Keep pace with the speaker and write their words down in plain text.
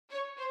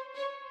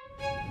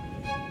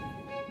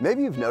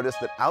Maybe you've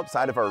noticed that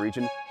outside of our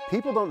region,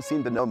 people don't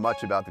seem to know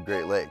much about the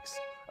Great Lakes.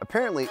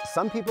 Apparently,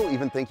 some people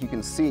even think you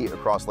can see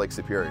across Lake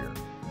Superior.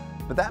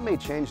 But that may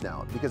change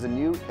now because a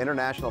new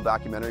international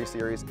documentary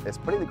series is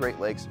putting the Great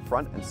Lakes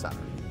front and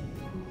center.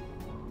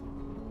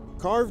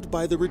 Carved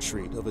by the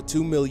retreat of a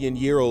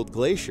 2-million-year-old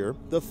glacier,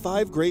 the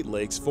 5 Great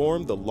Lakes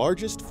form the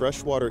largest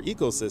freshwater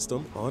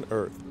ecosystem on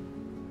Earth.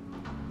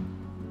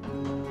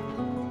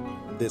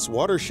 This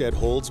watershed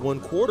holds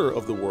 1/4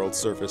 of the world's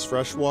surface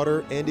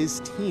freshwater and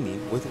is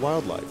teeming with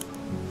wildlife.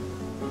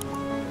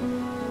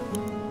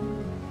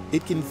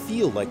 It can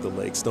feel like the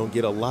lakes don't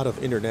get a lot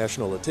of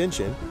international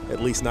attention,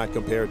 at least not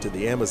compared to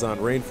the Amazon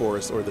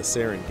rainforest or the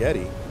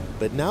Serengeti,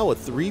 but now a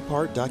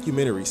 3-part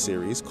documentary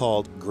series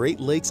called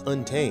Great Lakes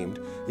Untamed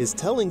is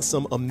telling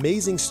some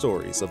amazing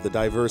stories of the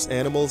diverse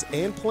animals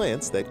and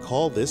plants that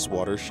call this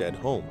watershed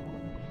home.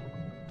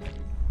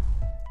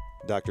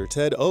 Dr.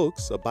 Ted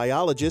Oakes, a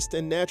biologist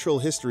and natural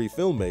history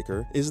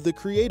filmmaker, is the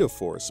creative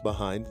force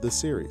behind the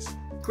series.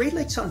 Great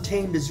Lakes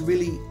Untamed is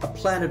really a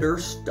planet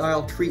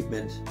Earth-style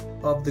treatment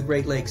of the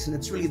Great Lakes, and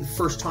it's really the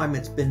first time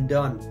it's been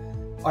done.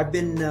 I've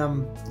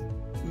been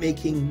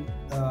making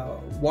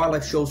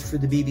wildlife shows for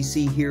the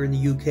BBC here in the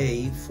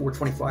UK for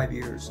 25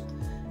 years,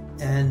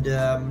 and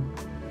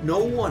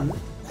no one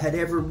had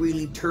ever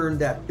really turned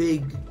that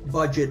big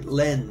budget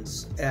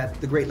lens at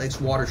the Great Lakes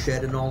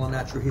watershed and all the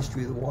natural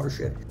history of the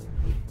watershed.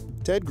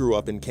 Ted grew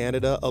up in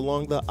Canada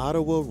along the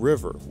Ottawa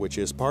River, which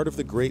is part of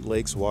the Great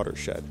Lakes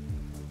watershed.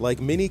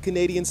 Like many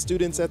Canadian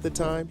students at the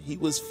time, he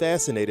was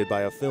fascinated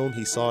by a film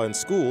he saw in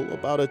school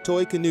about a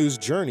toy canoe's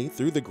journey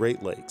through the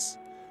Great Lakes.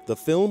 The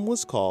film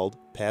was called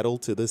Paddle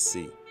to the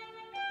Sea.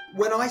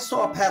 When I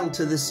saw Paddle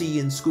to the Sea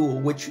in school,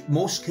 which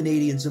most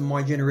Canadians in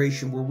my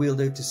generation were wheeled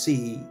out to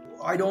sea,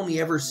 I'd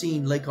only ever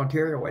seen Lake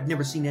Ontario. I'd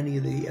never seen any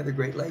of the other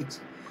Great Lakes.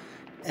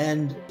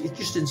 And it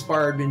just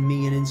inspired in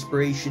me an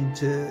inspiration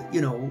to,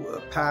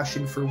 a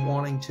passion for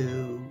wanting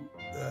to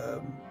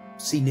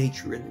see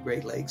nature in the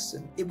Great Lakes.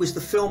 And it was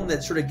the film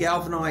that sort of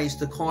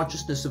galvanized the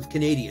consciousness of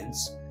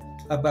Canadians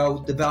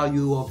about the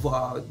value of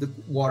the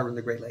water in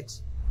the Great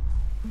Lakes.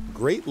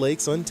 Great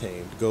Lakes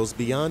Untamed goes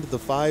beyond the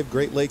 5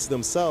 Great Lakes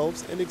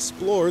themselves and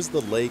explores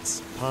the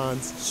lakes,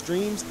 ponds,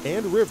 streams,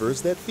 and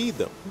rivers that feed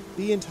them,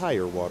 the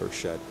entire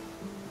watershed.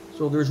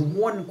 So there's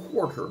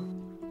 1/4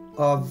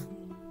 of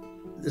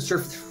the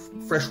surface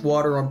fresh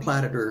water on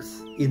planet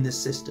Earth in this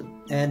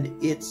system, and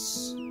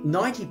it's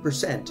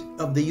 90%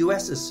 of the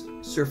US's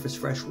surface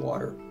fresh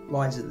water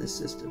lies in this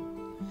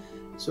system.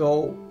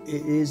 So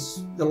it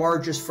is the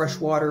largest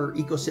freshwater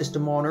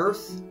ecosystem on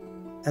Earth,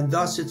 and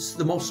thus it's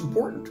the most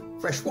important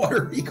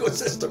freshwater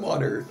ecosystem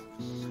on Earth.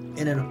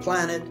 And in a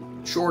planet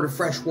short of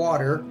fresh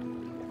water,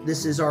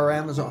 this is our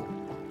Amazon.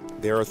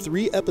 There are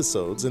 3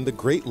 episodes in the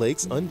Great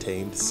Lakes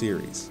Untamed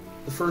series.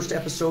 The first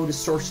episode is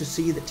Source to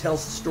Sea, that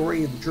tells the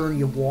story of the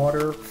journey of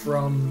water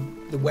from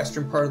the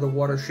western part of the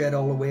watershed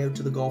all the way out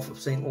to the Gulf of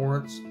St.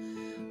 Lawrence.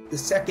 The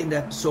second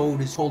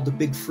episode is called The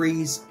Big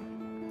Freeze,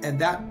 and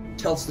that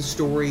tells the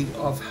story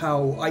of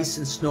how ice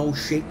and snow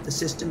shape the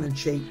system and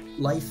shape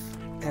life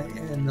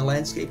and the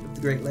landscape of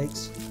the Great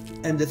Lakes.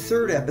 And the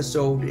third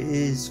episode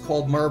is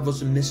called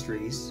Marvels and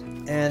Mysteries,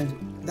 and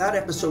that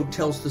episode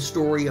tells the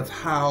story of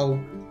how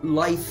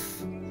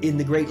life in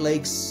the Great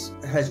Lakes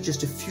has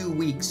just a few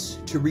weeks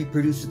to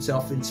reproduce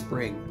itself in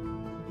spring.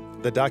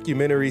 The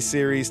documentary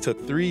series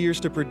took 3 years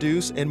to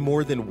produce, and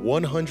more than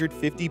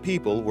 150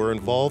 people were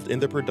involved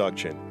in the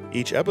production.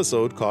 Each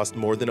episode cost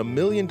more than $1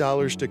 million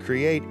to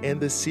create,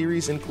 and the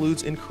series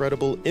includes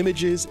incredible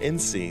images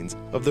and scenes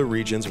of the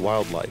region's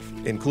wildlife,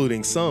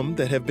 including some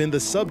that have been the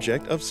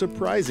subject of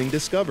surprising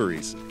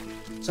discoveries.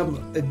 Some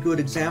good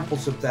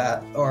examples of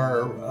that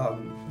are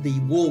the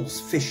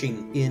wolves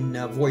fishing in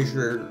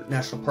Voyageur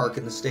National Park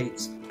in the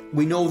States.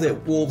 We know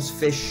that wolves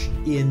fish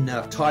in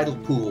tidal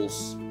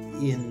pools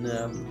in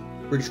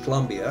British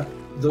Columbia.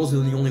 Those are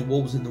the only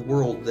wolves in the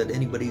world that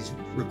anybody's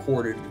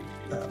recorded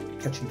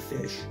catching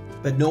fish.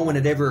 But no one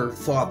had ever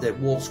thought that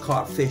wolves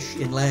caught fish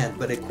inland.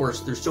 But of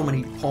course, there's so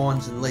many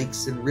ponds and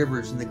lakes and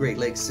rivers in the Great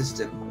Lakes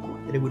system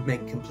that it would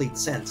make complete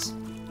sense.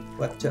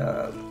 But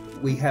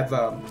we have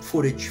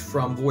footage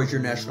from Voyageur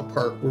National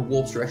Park where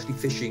wolves are actually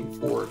fishing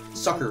for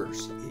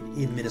suckers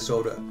in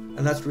Minnesota. And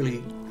that's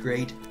really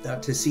great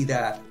to see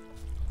that.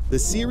 The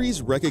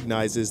series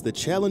recognizes the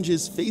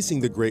challenges facing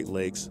the Great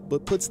Lakes,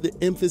 but puts the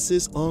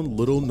emphasis on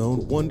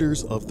little-known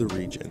wonders of the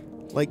region,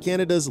 like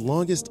Canada's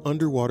longest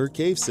underwater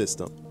cave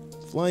system,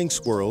 flying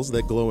squirrels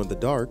that glow in the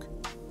dark,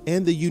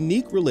 and the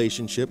unique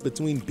relationship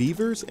between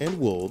beavers and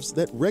wolves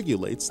that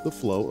regulates the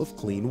flow of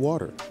clean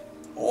water.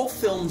 All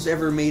films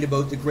ever made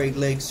about the Great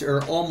Lakes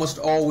are almost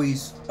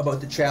always about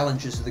the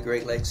challenges of the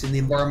Great Lakes and the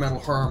environmental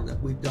harm that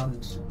we've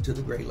done to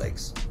the Great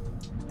Lakes.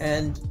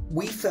 And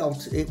we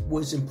felt it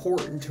was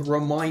important to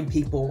remind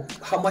people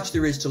how much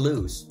there is to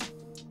lose.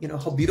 You know,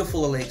 how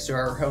beautiful the lakes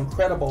are, how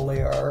incredible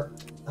they are,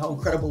 how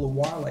incredible the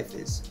wildlife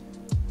is.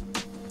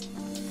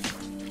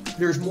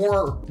 There's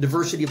more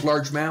diversity of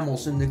large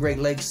mammals in the Great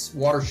Lakes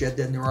watershed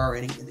than there are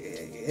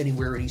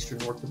anywhere in eastern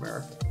North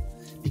America.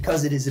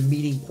 because it is a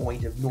meeting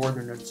point of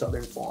northern and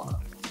southern fauna.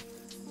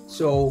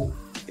 So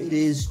it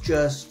is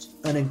just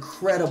an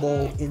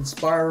incredible,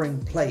 inspiring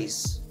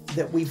place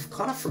that we've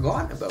kind of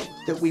forgotten about,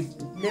 that we've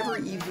never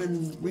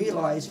even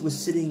realized was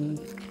sitting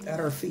at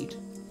our feet.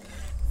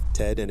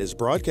 Ted and his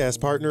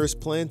broadcast partners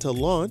plan to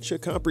launch a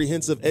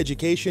comprehensive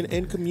education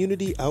and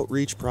community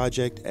outreach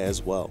project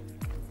as well.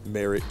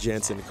 Merritt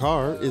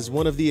Jansen-Carr is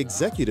one of the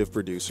executive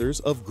producers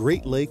of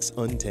Great Lakes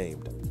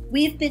Untamed.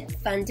 We've been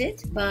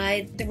funded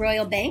by the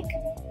Royal Bank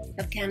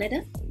of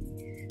Canada,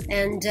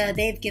 and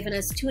they've given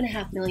us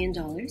 $2.5 million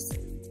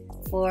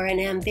for an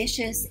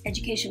ambitious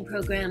education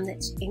program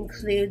that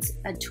includes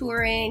a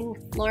touring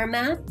floor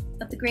map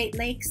of the Great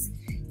Lakes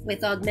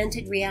with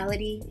augmented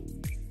reality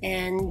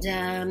and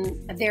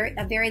a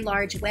very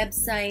large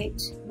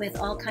website with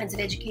all kinds of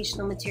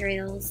educational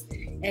materials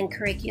and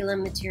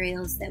curriculum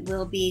materials that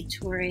will be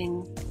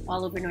touring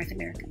all over North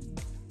America.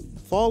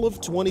 Fall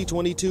of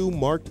 2022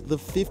 marked the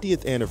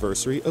 50th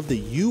anniversary of the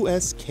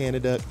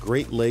U.S.-Canada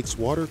Great Lakes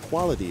Water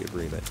Quality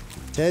Agreement.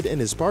 Ted and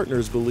his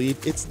partners believe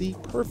it's the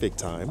perfect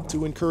time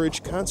to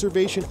encourage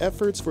conservation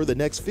efforts for the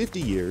next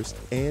 50 years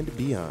and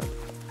beyond.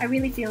 I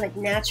really feel like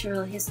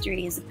natural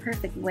history is a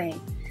perfect way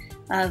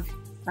of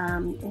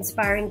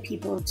inspiring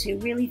people to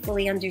really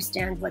fully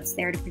understand what's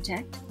there to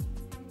protect.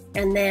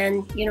 And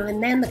then,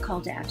 the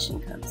call to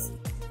action comes.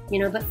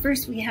 But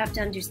first we have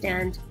to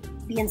understand,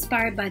 be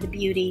inspired by the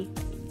beauty,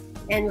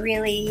 and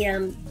really,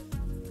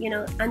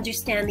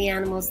 understand the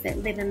animals that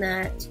live in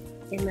that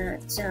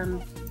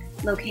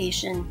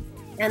location,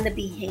 and the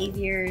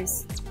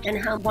behaviors, and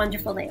how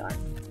wonderful they are.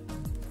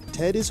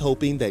 Ted is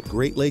hoping that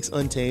Great Lakes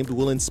Untamed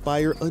will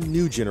inspire a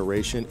new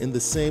generation in the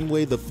same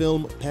way the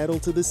film Paddle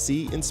to the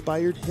Sea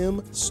inspired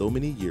him so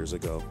many years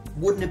ago.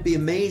 Wouldn't it be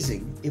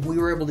amazing if we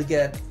were able to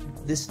get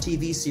this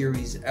TV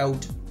series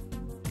out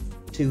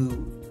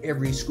to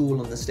every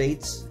school in the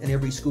States and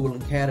every school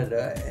in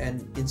Canada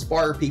and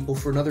inspire people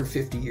for another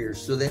 50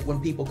 years, so that when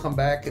people come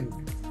back and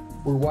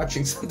we're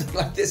watching something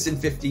like this in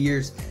 50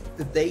 years,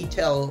 that they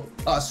tell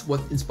us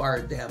what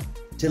inspired them.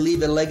 To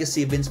leave a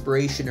legacy of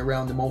inspiration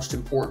around the most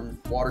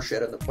important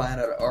watershed on the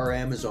planet, our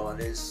Amazon,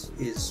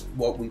 is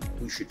what we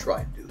should try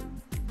and do.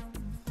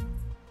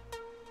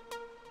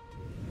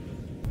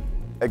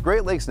 At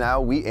Great Lakes Now,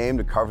 we aim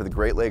to cover the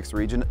Great Lakes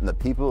region and the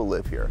people who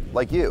live here,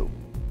 like you.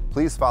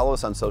 Please follow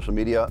us on social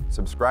media,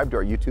 subscribe to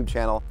our YouTube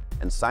channel,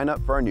 and sign up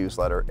for our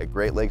newsletter at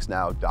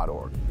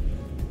greatlakesnow.org.